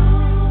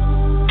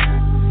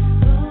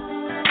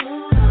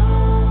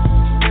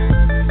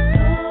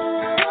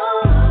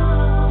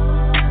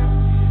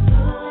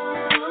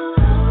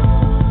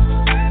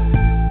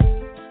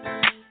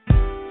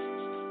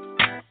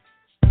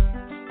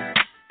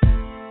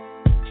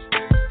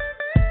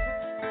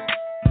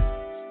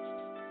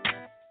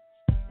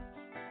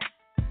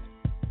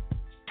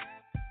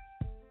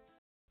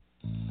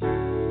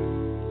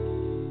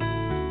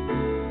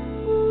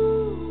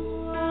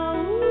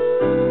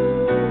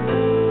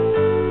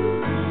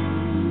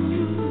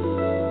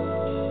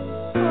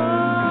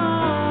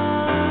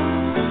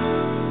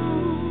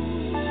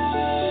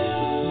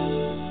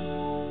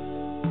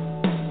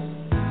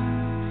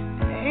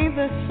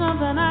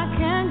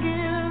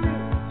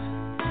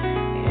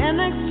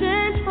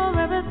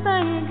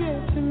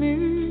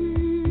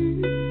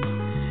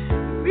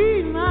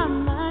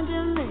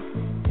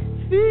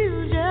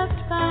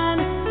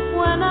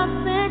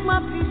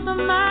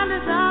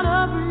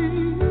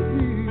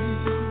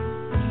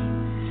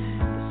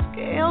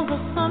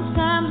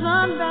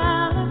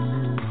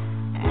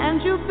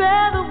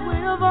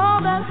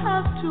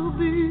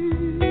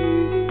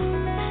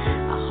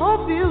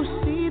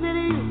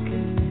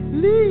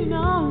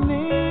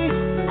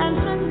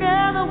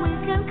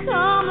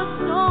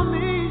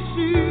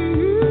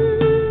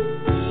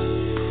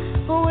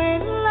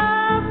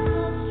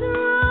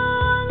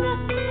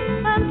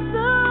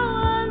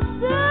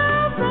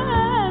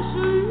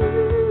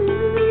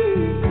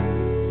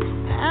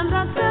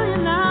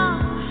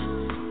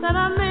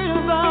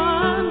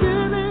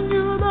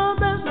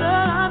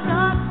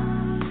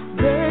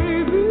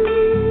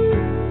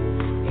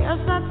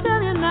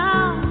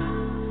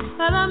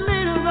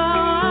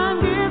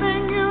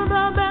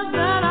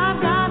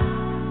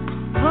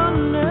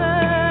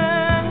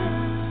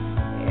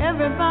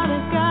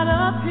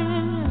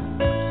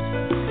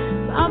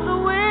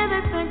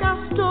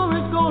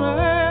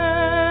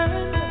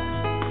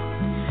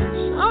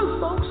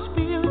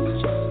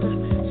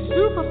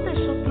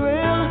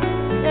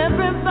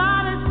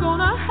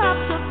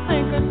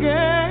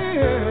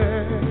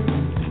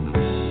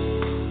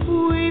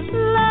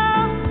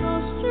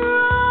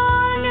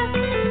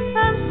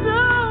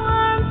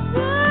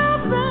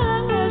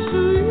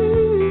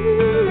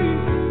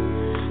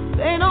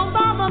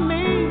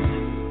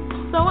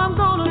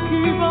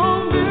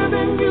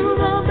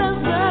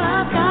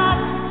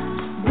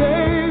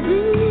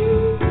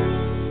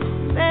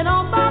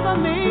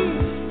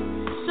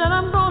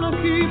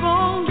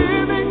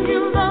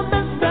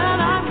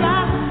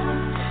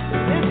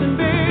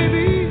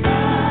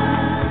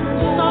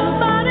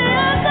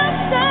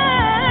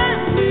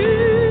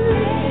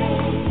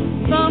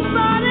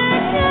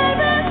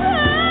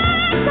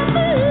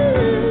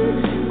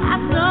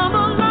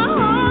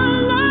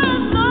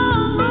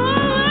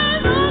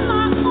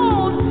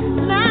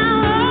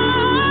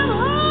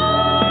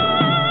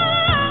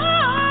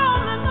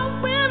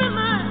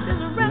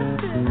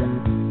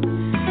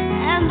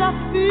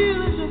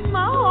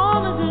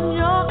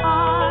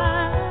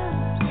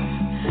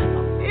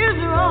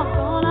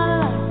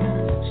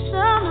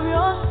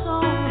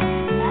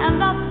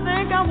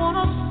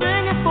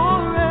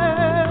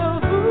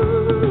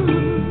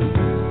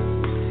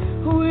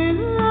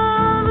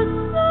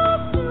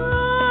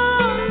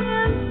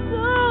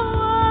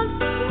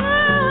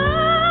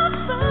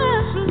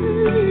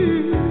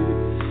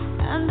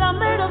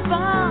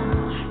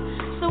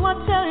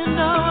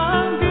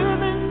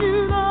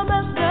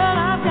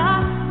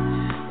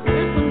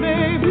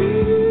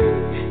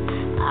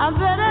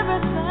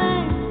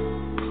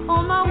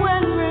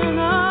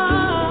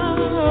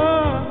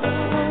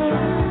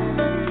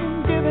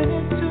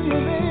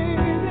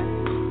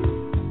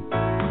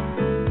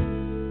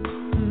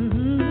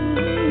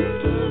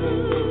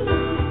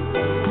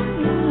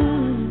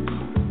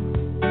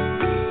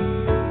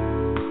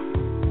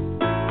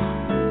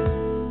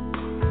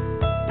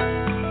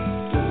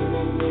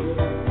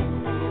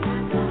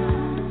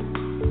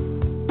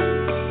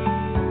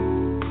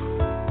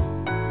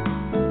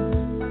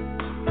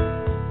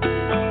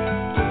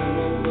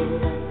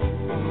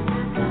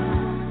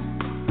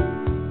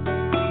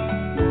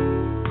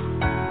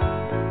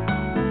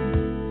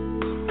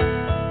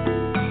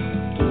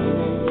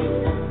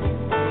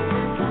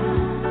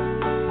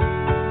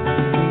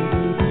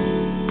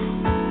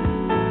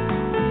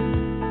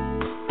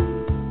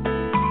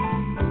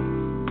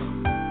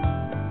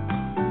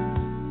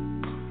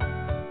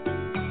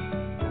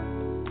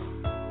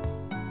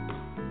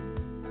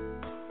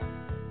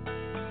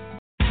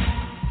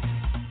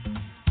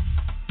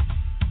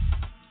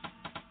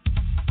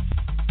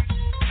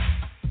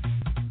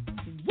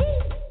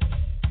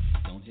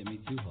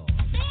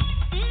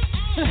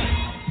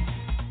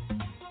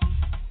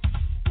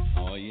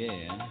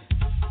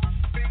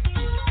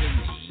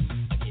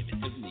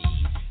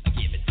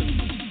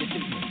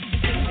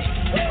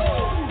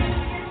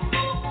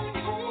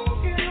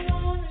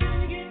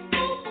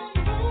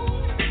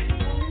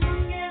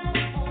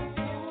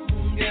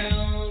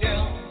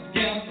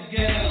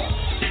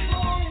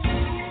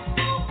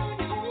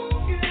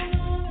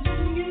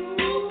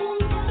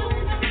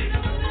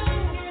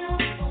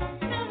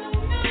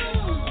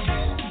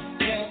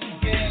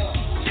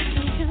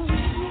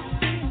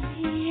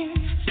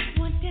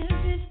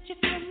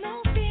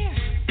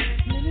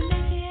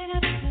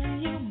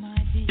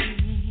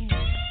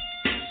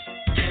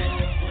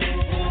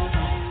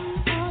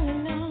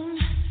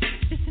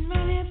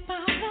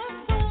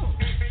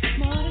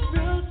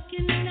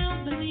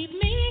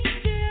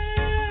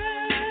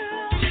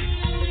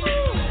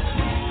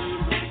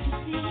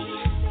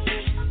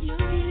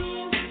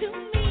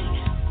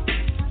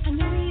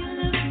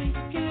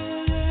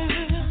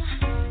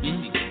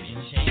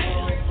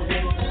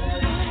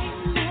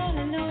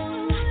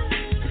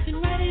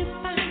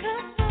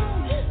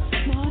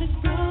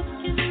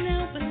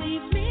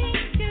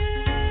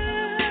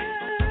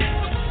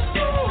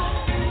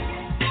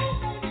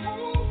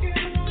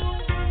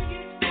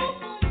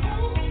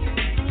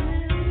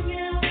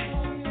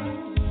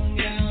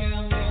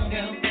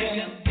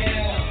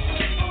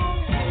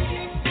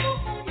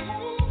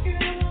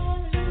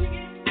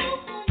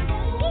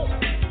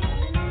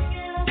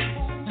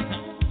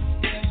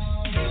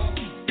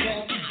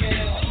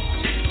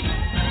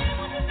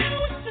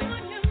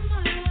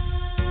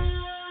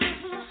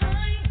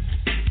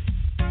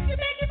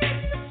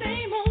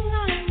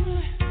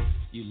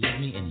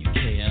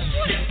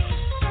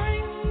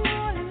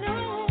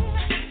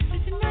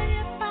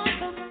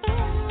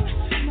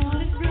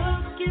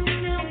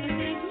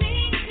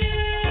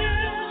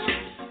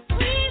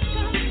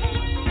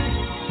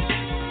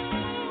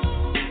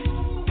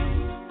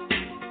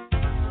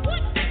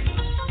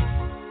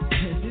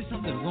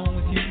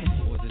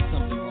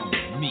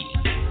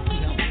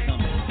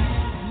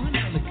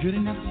 good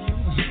enough for you?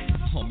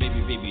 Or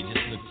maybe you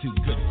just look too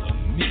good for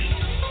me.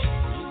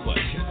 But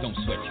don't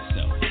sweat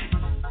yourself.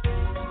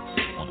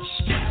 On a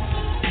strap.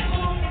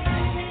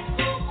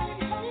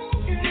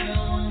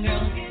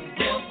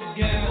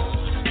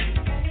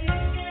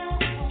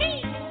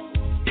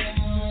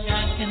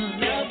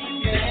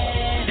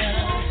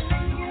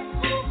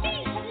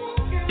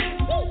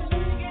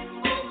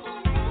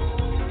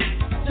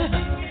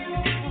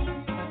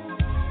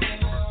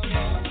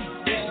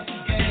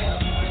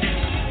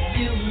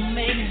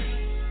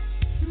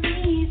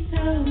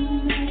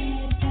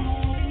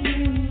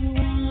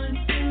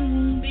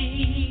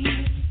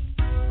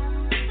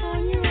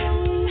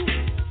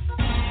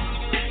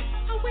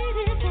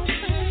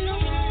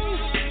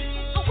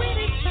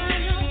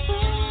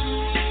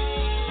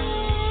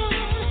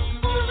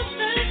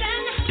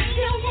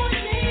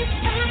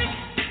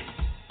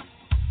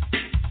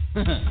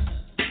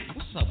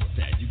 What's up with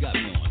that? You got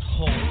me on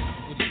hold.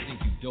 What do you think,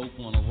 you dope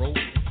on a rope?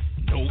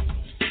 Nope.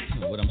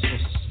 What, I'm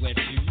supposed to sweat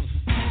you?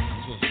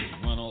 I'm supposed to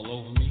just run all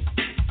over me?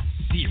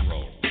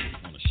 Zero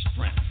on a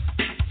strap.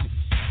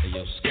 Hey,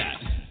 yo, Scott,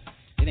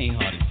 it ain't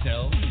hard to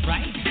tell,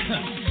 right?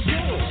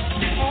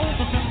 All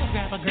the fellas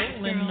grab a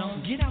girl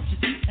and get out your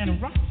seat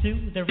and rock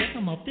to the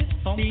rhythm of this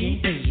funky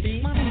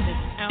beat. My name is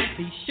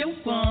al.b. Show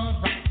rock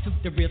to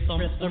the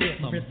rhythm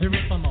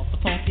of the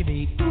funky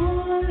beat.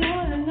 Oh,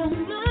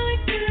 my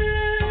girl.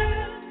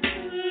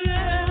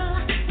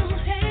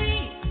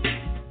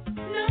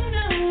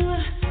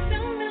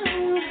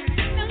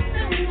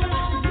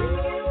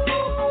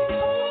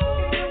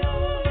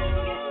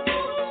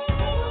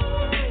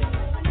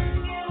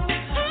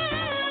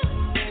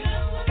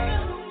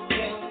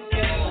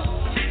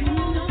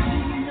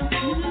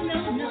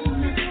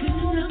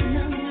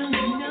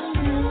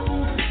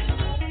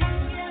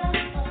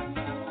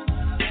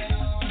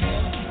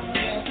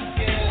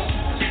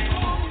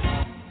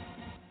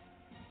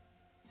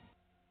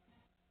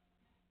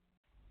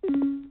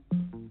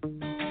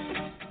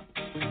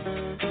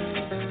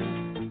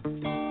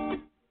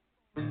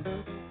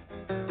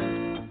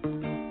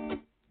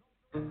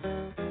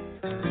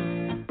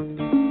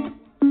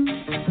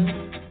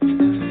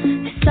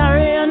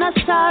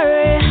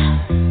 Sorry,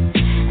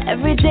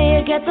 every day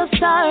I get so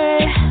sorry.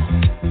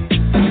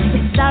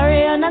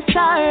 Sorry, I'm not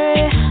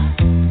sorry.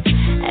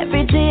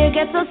 Every day I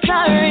get so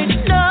sorry.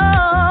 No,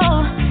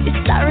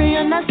 it's sorry,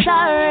 I'm not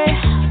sorry.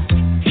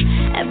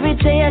 Every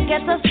day I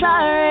get so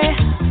sorry.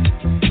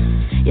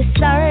 You're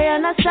sorry,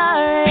 I'm not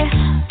sorry.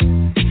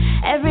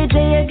 Every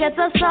day I get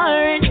so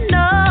sorry.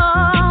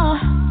 No,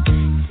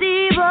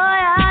 see, boy,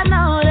 I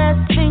know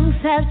that things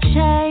have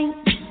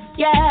changed.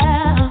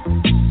 Yeah.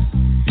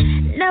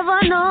 Never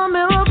know me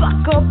will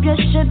back up your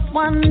shit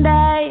one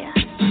day,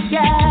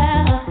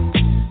 yeah.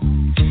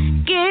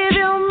 Give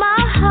you my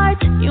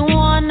heart, you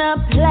wanna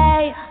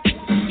play,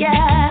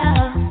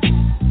 yeah.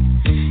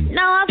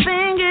 Now I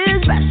think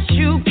it's best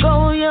you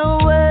go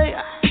your way,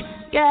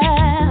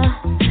 yeah.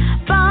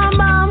 Bam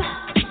bam,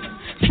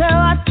 so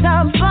what's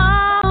up,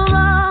 bam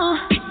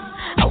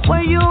bam,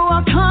 where you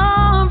are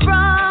come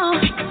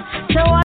from, so